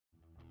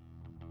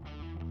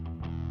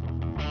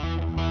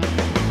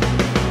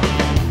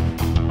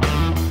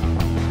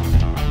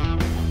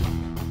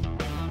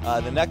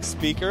The next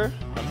speaker,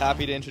 I'm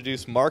happy to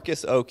introduce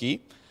Marcus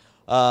Oakey.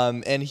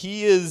 And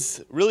he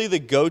is really the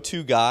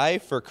go-to guy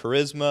for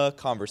charisma,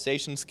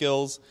 conversation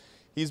skills.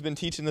 He's been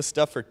teaching this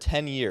stuff for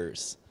 10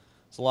 years.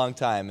 It's a long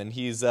time. And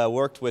he's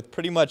worked with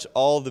pretty much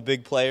all the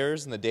big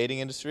players in the dating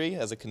industry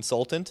as a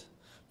consultant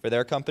for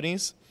their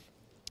companies.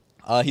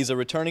 He's a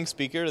returning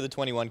speaker to the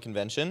 21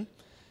 convention.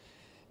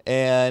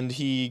 And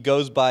he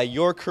goes by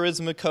Your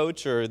Charisma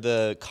Coach, or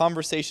the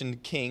Conversation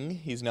King,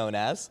 he's known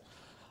as.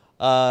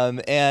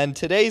 And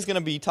today he's going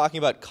to be talking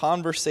about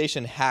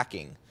conversation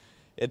hacking.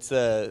 It's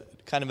a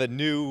kind of a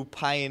new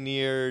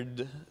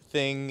pioneered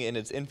thing in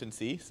its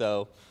infancy,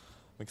 so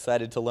I'm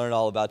excited to learn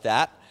all about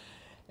that.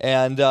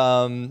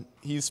 And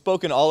he's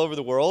spoken all over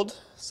the world,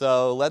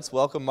 so let's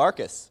welcome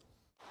Marcus.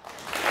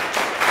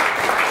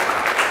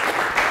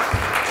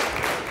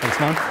 Thanks,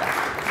 man.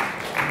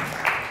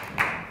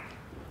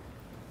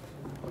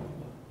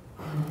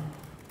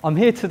 I'm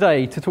here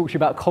today to talk to you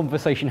about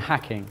conversation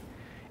hacking.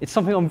 It's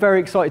something I'm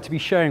very excited to be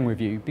sharing with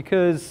you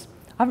because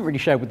I haven't really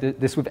shared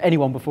this with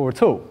anyone before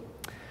at all.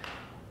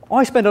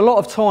 I spend a lot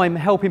of time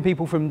helping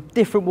people from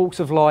different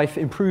walks of life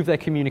improve their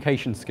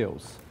communication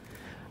skills.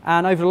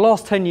 And over the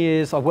last 10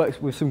 years, I've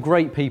worked with some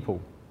great people.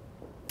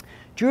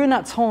 During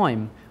that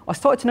time, I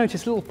started to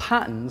notice little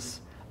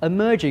patterns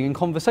emerging in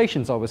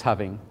conversations I was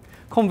having.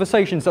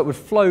 Conversations that would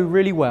flow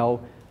really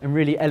well and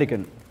really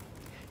elegant.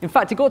 In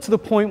fact, it got to the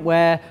point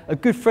where a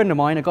good friend of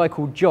mine, a guy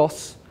called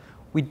Joss,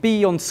 we'd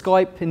be on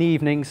Skype in the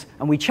evenings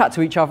and we'd chat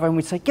to each other and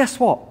we'd say, guess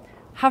what?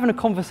 Having a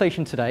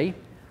conversation today,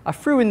 I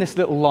threw in this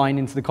little line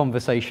into the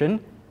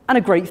conversation and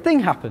a great thing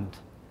happened.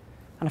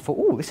 And I thought,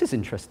 oh, this is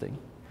interesting.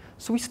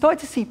 So we started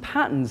to see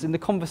patterns in the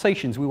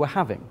conversations we were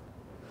having.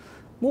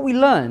 What we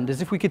learned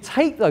is if we could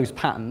take those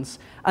patterns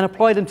and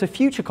apply them to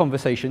future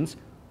conversations,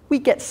 we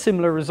get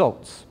similar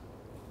results.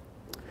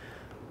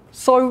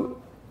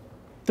 So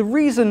the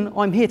reason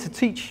I'm here to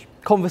teach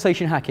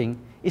conversation hacking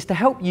is to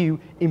help you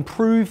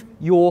improve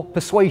your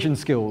persuasion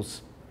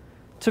skills,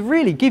 to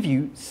really give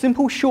you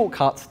simple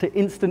shortcuts to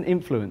instant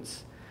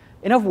influence.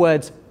 In other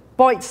words,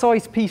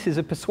 bite-sized pieces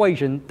of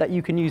persuasion that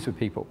you can use with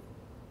people.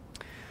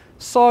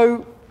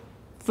 So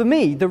for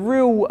me, the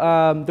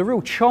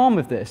real charm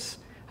of this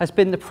has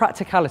been the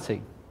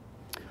practicality.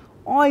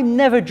 I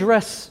never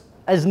dress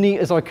as neat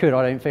as I could,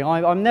 I don't think.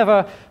 I'm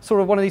never sort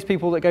of one of these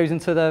people that goes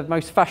into the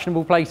most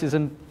fashionable places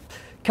and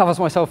covers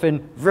myself in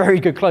very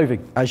good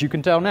clothing, as you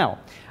can tell now.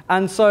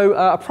 And so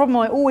a problem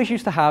I always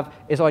used to have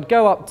is I'd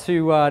go up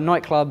to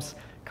nightclubs,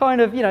 kind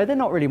of, you know, they're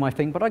not really my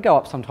thing, but I go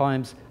up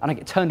sometimes and I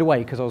get turned away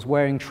because I was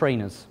wearing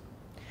trainers.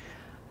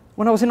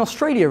 When I was in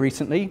Australia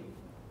recently,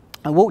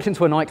 I walked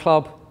into a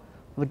nightclub,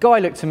 the guy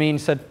looked at me and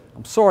said,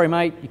 I'm sorry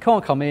mate, you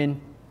can't come in,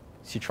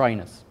 it's your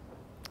trainers.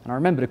 And I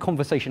remembered a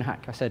conversation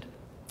hack. I said,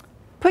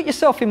 put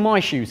yourself in my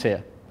shoes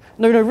here.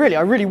 No, really,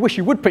 I really wish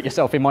you would put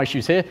yourself in my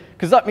shoes here,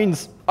 because that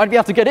means I'd be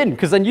able to get in,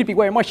 because then you'd be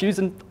wearing my shoes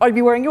and I'd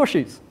be wearing your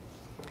shoes.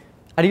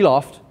 And he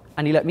laughed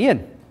and he let me in.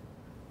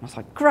 I was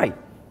like, great.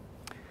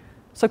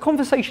 So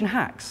conversation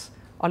hacks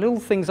are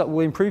little things that will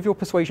improve your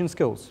persuasion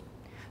skills.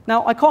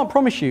 Now, I can't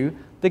promise you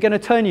they're going to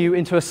turn you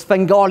into a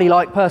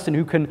Svengali-like person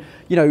who can,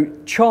 you know,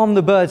 charm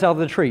the birds out of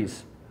the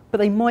trees. But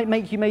they might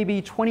make you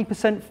maybe 20%,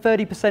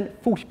 30%,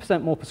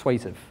 40% more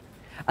persuasive.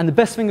 And the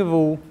best thing of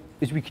all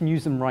is we can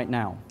use them right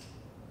now.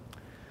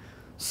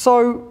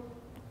 So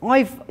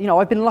I've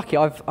been lucky.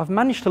 I've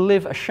managed to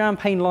live a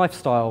champagne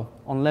lifestyle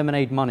on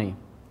lemonade money.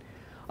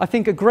 I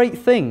think a great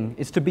thing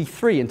is to be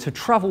free and to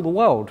travel the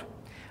world.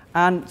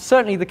 And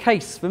certainly the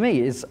case for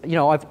me is, you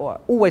know, I've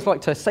always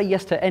liked to say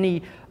yes to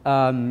any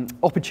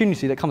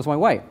opportunity that comes my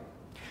way.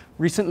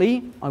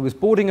 Recently, I was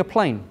boarding a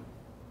plane.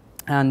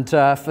 And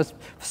for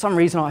some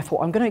reason, I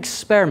thought, I'm going to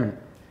experiment.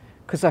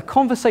 Because a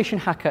conversation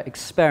hacker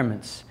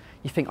experiments.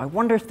 You think, I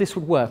wonder if this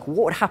would work.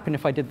 What would happen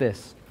if I did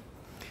this?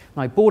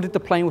 And I boarded the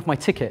plane with my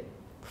ticket,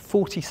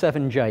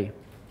 47J. And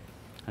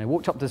I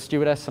walked up to the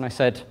stewardess and I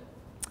said,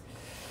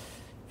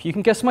 if you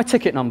can guess my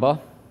ticket number,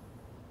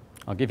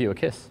 I'll give you a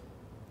kiss.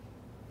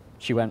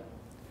 She went,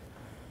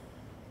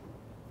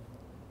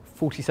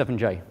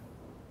 47J.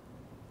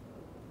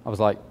 I was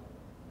like,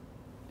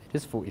 it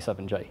is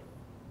 47J.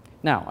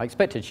 Now, I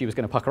expected she was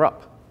going to pucker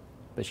up,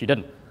 but she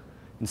didn't.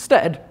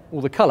 Instead,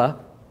 all the color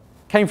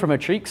came from her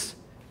cheeks,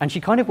 and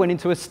she kind of went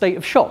into a state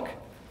of shock,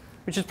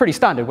 which is pretty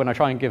standard when I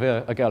try and give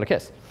a girl a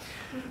kiss.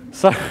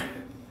 So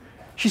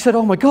she said,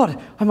 oh my God,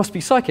 I must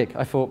be psychic.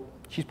 I thought,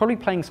 she's probably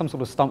playing some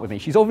sort of stunt with me.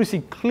 She's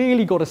obviously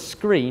clearly got a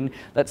screen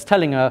that's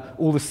telling her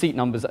all the seat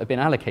numbers that have been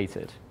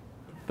allocated.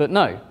 But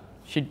no,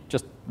 she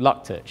just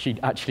lucked it. She'd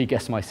actually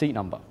guessed my seat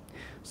number.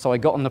 So I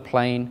got on the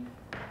plane,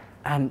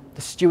 and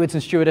the stewards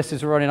and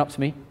stewardesses were running up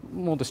to me,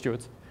 more the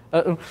stewards,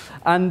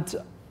 and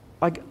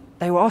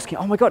they were asking,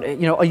 oh my God,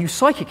 you know, are you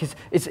psychic?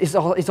 Is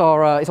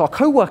our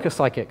co-worker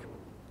psychic?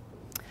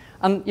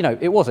 And you know,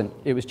 it wasn't.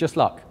 It was just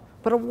luck.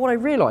 But what I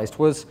realized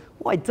was,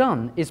 what I'd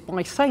done is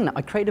by saying that,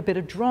 I created a bit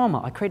of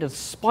drama. I created a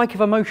spike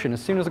of emotion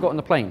as soon as I got on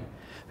the plane.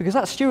 Because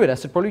that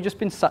stewardess had probably just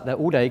been sat there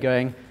all day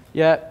going,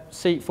 yeah,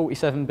 seat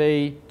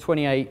 47B,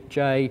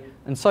 28J,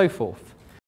 and so forth.